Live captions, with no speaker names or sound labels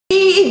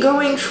we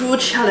going through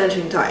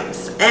challenging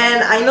times,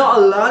 and I know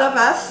a lot of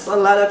us, a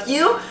lot of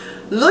you,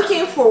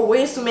 looking for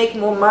ways to make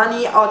more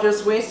money or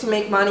just ways to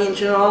make money in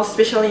general,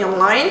 especially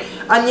online.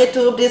 On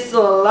YouTube, there's a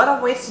lot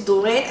of ways to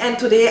do it, and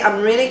today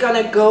I'm really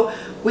gonna go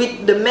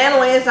with the main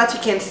ways that you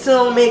can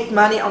still make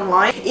money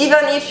online,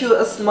 even if you're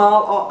a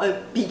small or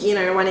a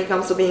beginner when it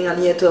comes to being on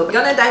YouTube. We're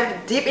gonna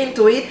dive deep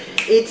into it.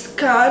 It's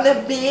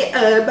gonna be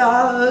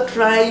about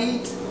right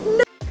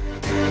now.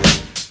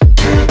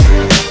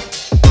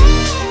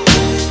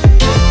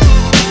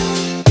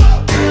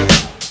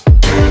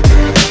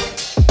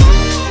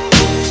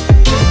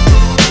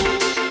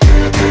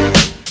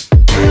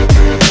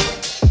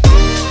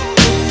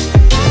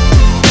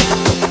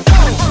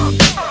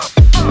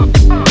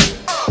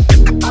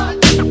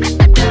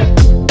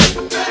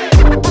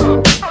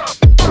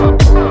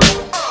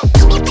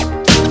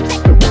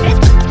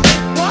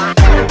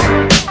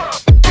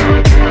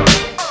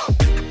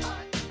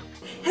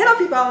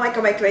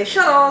 Welcome back to my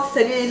channel.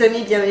 Salut les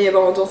amis, bienvenue et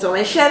bon retour sur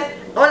ma chaîne.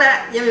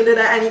 Hola, bienvenue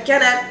à mi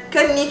canal.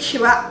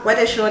 Konnichiwa,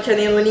 watashi no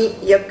channel ni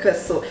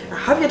yokoso. I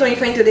hope you're doing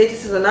fine today.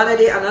 This is another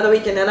day, another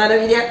week, and another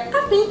video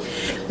of me.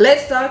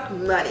 Let's talk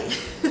money.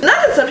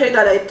 Not a subject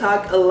that I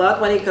talk a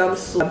lot when it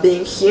comes to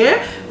being here,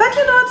 but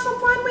you know, at some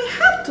point we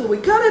have to. We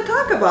gotta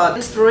talk about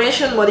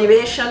inspiration,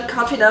 motivation,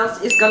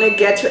 confidence is gonna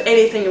get you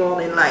anything you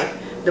want in life.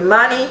 The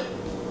money,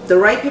 the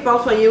right people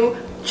for you,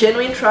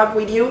 genuine tribe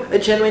with you, a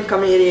genuine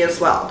community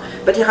as well.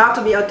 But you have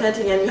to be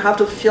authentic and you have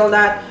to feel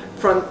that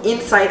from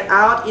inside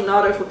out in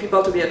order for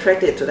people to be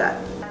attracted to that.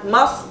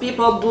 Most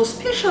people do,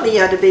 especially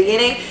at the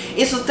beginning,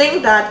 is to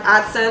think that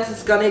AdSense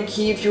is gonna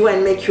give you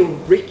and make you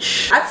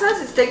rich.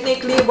 AdSense is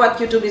technically what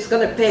YouTube is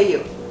gonna pay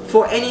you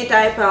for any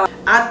type of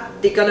ad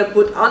they're gonna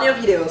put on your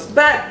videos.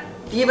 But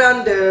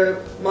given the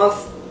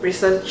most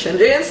recent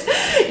changes,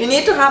 you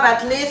need to have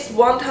at least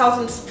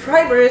 1,000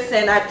 subscribers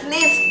and at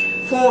least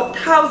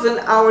 4,000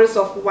 hours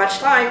of watch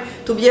time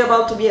to be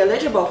able to be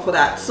eligible for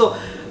that. So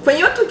for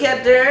you to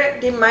get there,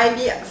 there might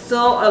be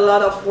still a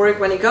lot of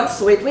work when it comes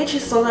to it, which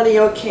is totally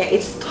okay.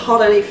 It's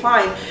totally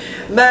fine.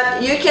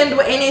 But you can do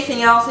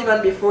anything else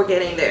even before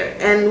getting there,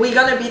 and we're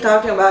gonna be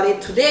talking about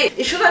it today.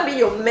 It shouldn't be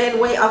your main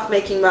way of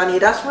making money.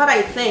 That's what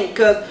I think,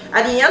 because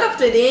at the end of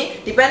the day,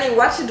 depending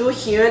what you do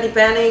here,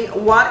 depending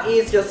what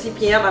is your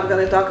CPM, I'm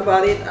gonna talk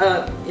about it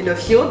in a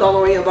few, don't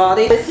worry about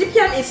it. The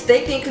CPM is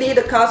technically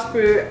the cost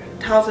per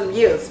 1,000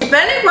 views.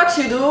 Depending what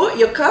you do,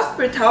 your cost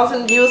per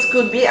 1,000 views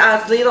could be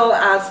as little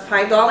as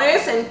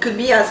 $5 and could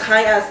be as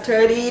high as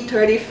 $30,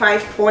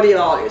 $35,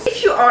 $40.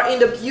 If you are in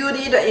the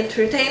beauty, the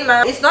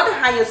entertainment, it's not the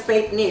highest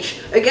paid niche.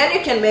 Again,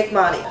 you can make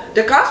money.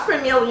 The cost per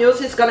million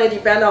views is gonna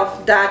depend on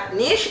that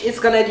niche. It's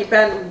gonna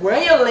depend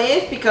where you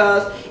live,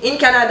 because in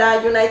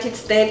Canada, United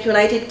States,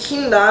 United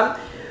Kingdom,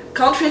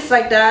 countries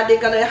like that,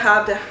 they're gonna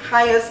have the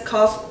highest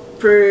cost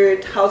per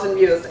 1,000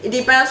 views. It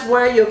depends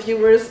where your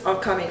viewers are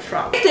coming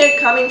from. If they're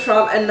coming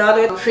from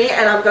another country,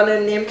 and I'm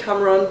gonna name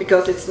Cameroon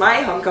because it's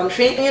my home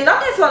country, you're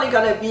not necessarily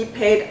gonna be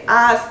paid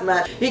as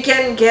much. You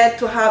can get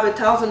to have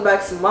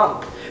 $1,000 a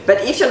month.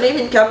 But if you live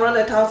in Cameroon,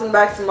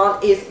 $1,000 a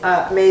month is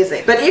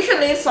amazing. But if you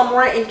live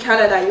somewhere in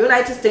Canada,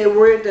 United States,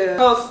 where the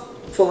cost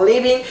for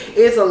living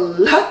is a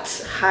lot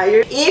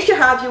higher, if you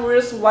have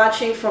viewers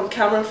watching from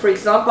Cameroon, for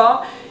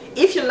example,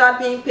 if you're not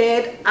being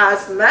paid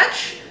as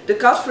much, the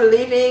cost for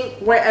living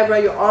wherever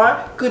you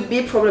are could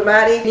be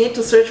problematic. You need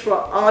to search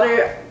for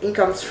other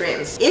income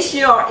streams. If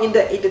you are in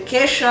the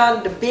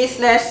education, the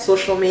business,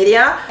 social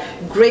media,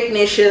 great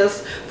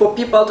niches for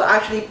people to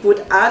actually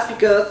put ads,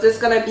 because there's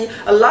gonna be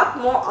a lot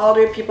more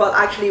other people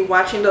actually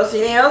watching those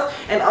videos,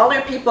 and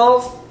other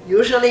people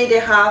usually they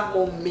have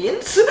more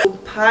means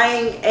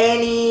buying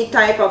any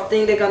type of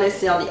thing they're gonna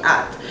see on the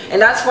ad,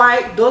 and that's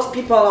why those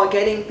people are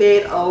getting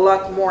paid a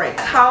lot more.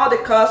 How the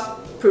cost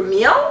per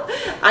meal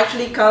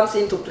actually comes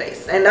into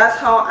place, and that's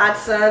how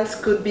AdSense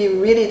could be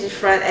really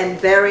different and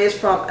varies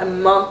from a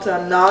month to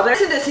another.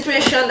 See, the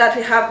situation that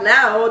we have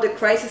now, the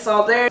crisis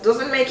out there,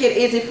 doesn't make it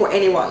easy for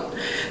anyone.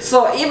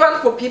 So even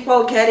for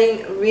people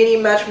getting really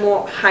much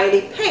more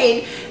highly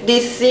paid,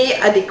 they see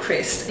a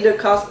decrease in the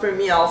cost per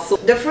meal. So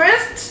the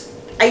first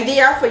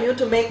idea for you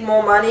to make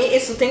more money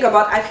is to think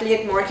about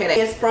affiliate marketing.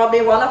 It's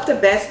probably one of the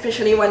best,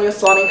 especially when you're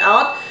starting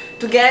out,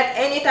 to get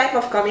any type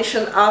of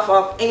commission off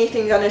of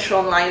anything you're gonna show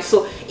online.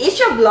 So if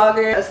you're a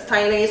blogger, a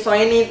stylist, or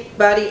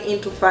anybody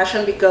into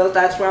fashion, because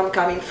that's where I'm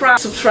coming from,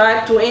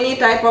 subscribe to any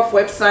type of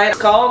website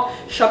called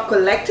Shop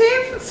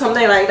Collective,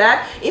 something like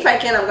that. If I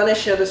can, I'm gonna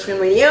share the screen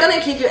with you. I'm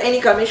gonna give you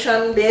any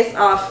commission based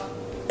off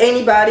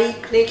anybody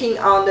clicking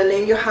on the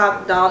link you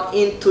have down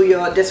into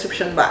your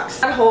description box.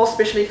 That whole,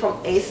 especially from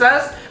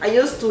ASOS, I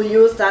used to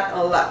use that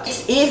a lot.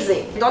 It's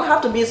easy. You don't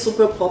have to be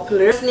super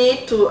popular. You just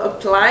need to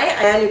apply,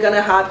 and you're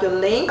gonna have your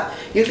link.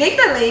 You click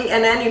the link,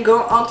 and then you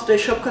go onto the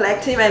Shop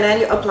Collective, and then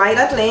you apply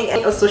that link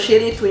and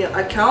associate it to your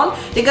account.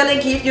 They're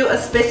gonna give you a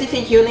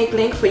specific unique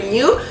link for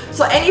you.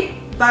 So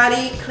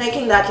anybody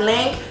clicking that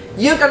link,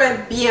 you're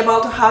gonna be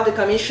able to have the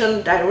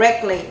commission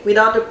directly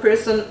without the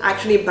person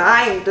actually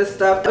buying the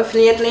stuff.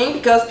 Affiliate link,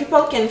 because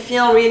people can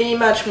feel really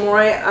much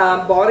more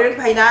bothered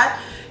by that.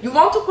 you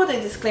want to put a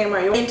disclaimer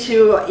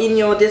in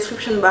your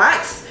description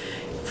box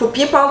for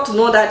people to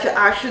know that you're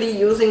actually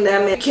using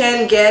them. You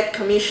can get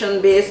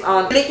commission based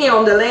on clicking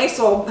on the links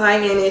or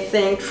buying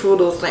anything through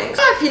those links.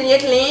 The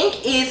affiliate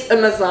link is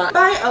Amazon.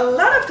 Buy a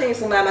lot of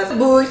things on Amazon.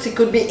 Books, it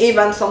could be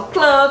even some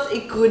clothes,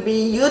 it could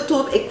be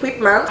YouTube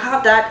equipment. I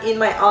have that in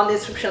my own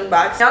description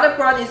box. The other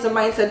part is the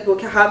mindset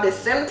book. I have the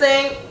same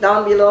thing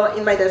down below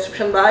in my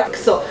description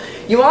box. So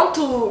you want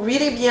to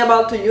really be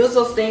able to use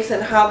those things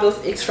and have those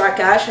extra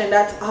cash, and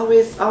that's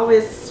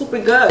always super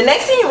good. The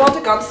next thing you want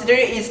to consider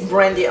is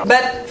branding.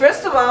 But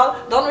first of all,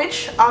 don't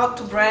reach out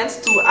to brands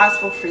to ask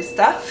for free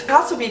stuff. It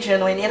has to be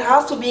genuine. It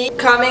has to be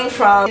coming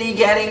from really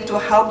getting to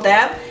help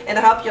them and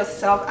help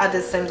yourself at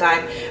the same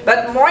time.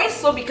 But more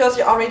so because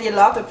you already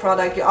love the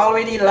product, you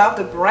already love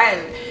the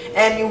brand,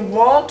 and you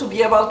want to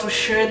be able to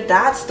share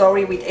that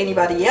story with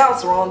anybody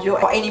else around you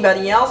or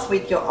anybody else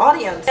with your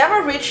audience.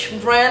 Never reach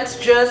brands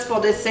just for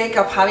the sake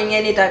of having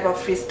any type of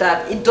free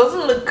stuff. It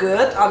doesn't look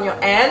good on your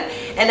end,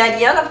 and at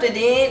the end of the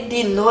day,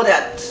 they know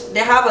that. They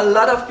have a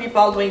lot of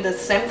people doing the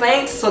same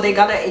things, so they're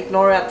gonna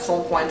ignore it at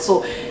some point.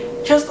 So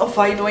just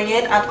avoid doing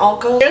it at all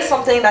costs. Here's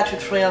something that you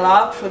truly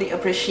love, truly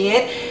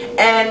appreciate,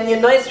 and you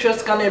know it's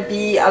just gonna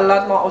be a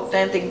lot more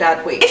authentic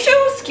that way. If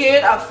you're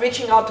scared of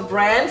reaching out to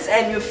brands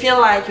and you feel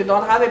like you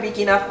don't have a big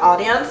enough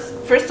audience,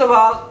 first of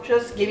all,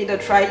 just give it a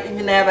try.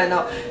 You never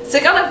know.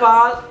 Second of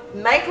all,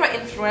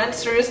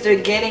 micro-influencers,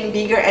 they're getting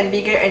bigger and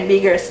bigger and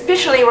bigger,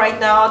 especially right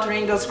now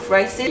during those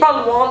crises.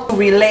 People want to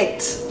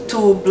relate to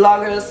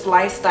bloggers'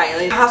 lifestyle.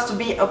 It has to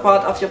be a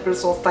part of your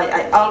personal style.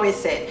 I always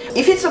say,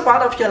 if it's a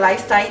part of your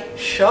lifestyle,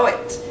 show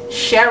it,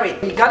 share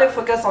it. You gotta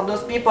focus on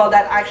those people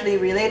that actually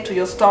relate to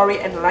your story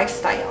and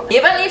lifestyle.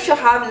 Even if you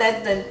have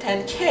less than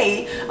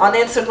 10K on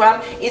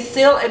Instagram, it's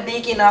still a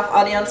big enough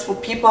audience for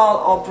people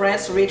or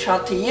brands to reach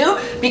out to you,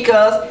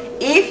 because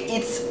if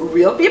it's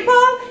real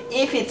people,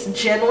 if it's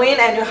genuine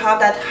and you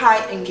have that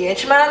high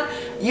engagement,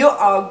 you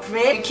are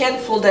great. You can't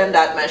fool them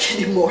that much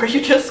anymore.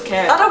 You just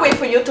can't. Another way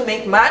for you to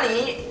make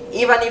money,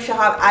 even if you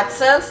have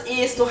AdSense,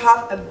 is to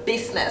have a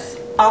business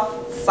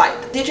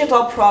off-site.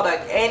 Digital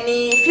product,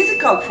 any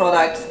physical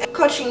products,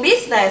 coaching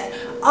business,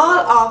 all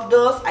of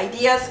those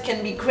ideas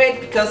can be great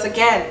because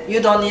again,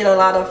 you don't need a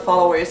lot of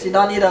followers, you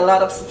don't need a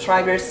lot of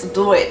subscribers to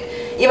do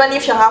it. Even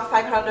if you have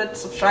 500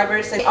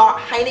 subscribers and are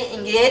highly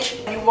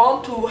engaged, you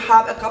want to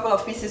have a couple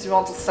of pieces you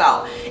want to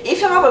sell.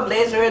 If you have a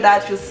blazer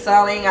that you're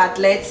selling at,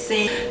 let's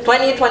say,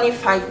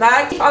 20-25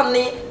 bags, if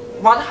only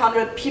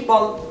 100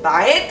 people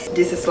buy it,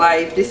 this is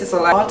live, this is a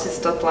live, what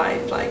is not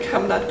live, like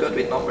I'm not good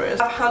with numbers.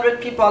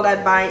 100 people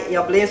that buy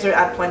your blazer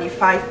at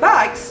 25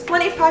 bucks,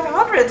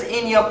 2500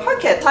 in your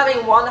pocket.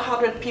 Having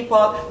 100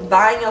 people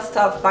buying your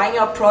stuff, buying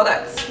your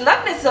products,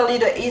 not necessarily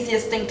the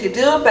easiest thing to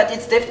do, but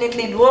it's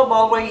definitely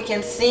doable, where you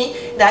can see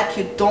that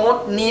you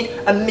don't need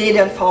 1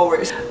 million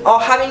followers or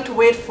having to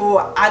wait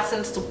for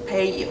AdSense to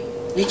pay you.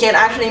 You can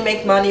actually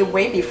make money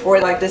way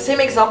before. Like the same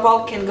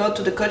example can go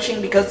to the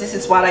coaching, because this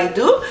is what I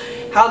do,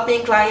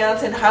 helping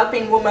clients and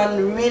helping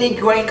women really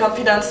growing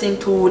confidence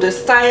into the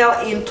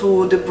style,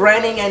 into the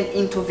branding, and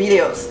into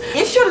videos.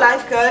 If you're a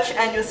life coach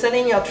and you're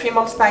selling your 3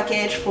 months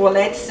package for,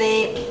 let's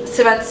say,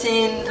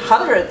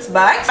 1700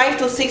 bucks, 5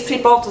 to 6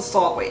 people to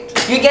start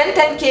with. You get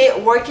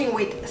 10K working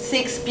with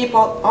 6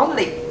 people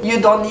only.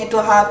 You don't need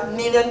to have 1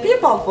 million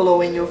people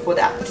following you for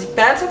that. It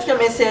depends on your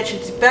message,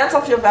 it depends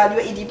on your value,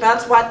 it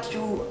depends what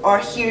you are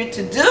here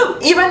to do.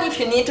 Even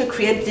if you need to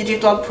create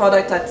digital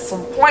product at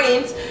some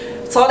point,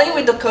 starting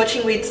with the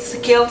coaching with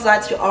skills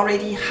that you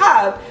already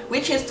have,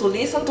 which is to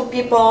listen to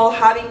people,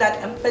 having that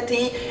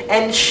empathy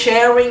and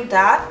sharing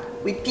that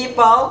with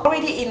people,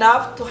 already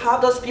enough to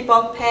have those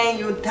people paying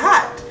you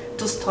that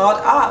to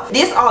start off.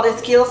 These are the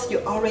skills you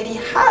already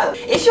have.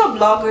 If you're a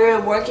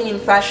blogger working in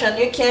fashion,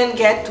 you can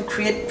get to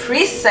create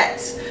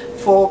presets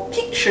for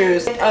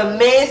pictures,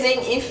 amazing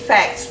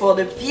effects for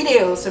the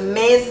videos,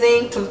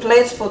 amazing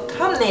templates for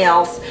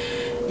thumbnails.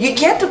 You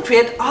get to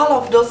create all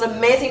of those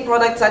amazing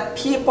products that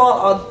people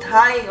are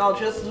dying or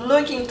just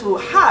looking to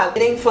have.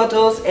 Editing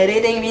photos,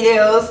 editing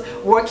videos,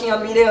 working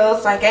on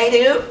videos like I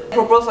do.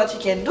 Propose what you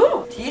can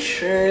do.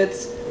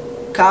 T-shirts,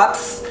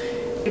 cups.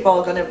 People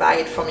are gonna buy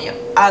it from you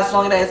as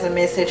long as there's a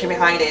message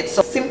behind it.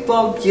 So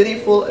simple,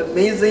 beautiful,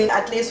 amazing.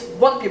 At least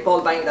 1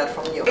 people buying that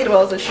from you. It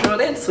was a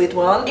short and sweet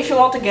one. If you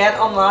want to get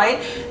online,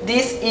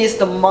 this is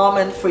the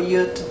moment for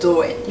you to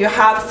do it. You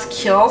have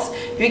skills,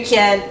 you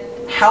can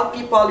help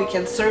people, you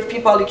can serve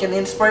people, you can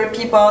inspire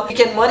people, you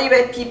can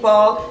motivate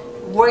people,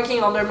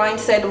 working on their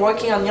mindset,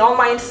 working on your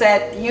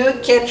mindset. You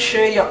can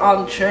share your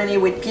own journey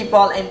with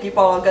people, and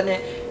people are gonna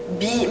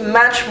be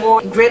much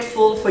more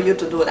grateful for you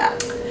to do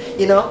that,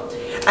 you know.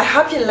 I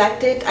hope you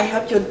liked it, I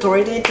hope you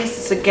adored it. This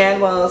is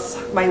again was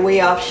my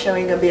way of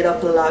showing a bit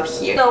of love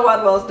here. You know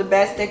what was the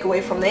best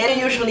takeaway from that? What do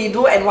you usually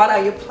do, and what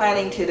are you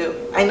planning to do?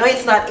 I know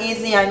it's not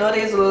easy, I know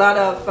there's a lot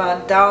of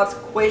doubts,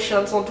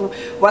 questions onto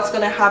what's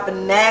gonna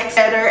happen next,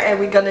 and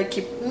we're gonna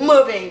keep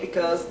moving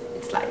because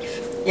it's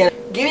life. Yeah.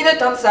 give it a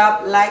thumbs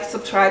up, like,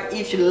 subscribe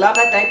if you love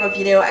that type of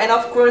video, and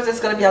of course there's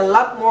gonna be a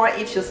lot more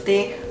if you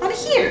stay on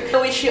here.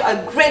 I wish you a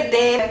great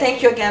day.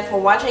 Thank you again for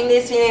watching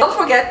this video. Don't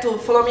forget to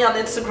follow me on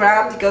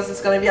Instagram because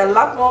it's gonna be a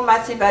lot more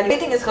massive value.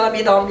 Everything is gonna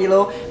be down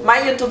below. My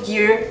YouTube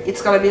gear,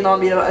 it's gonna be down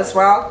below as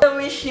well. I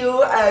wish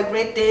you a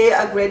great day,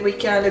 a great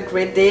weekend, a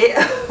great day,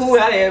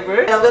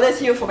 whatever. And I'm gonna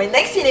see you for my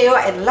next video,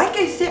 and like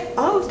I say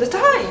all the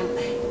time,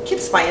 keep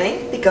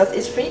smiling because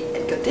it's free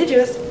and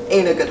contagious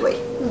in a good way.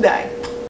 Bye.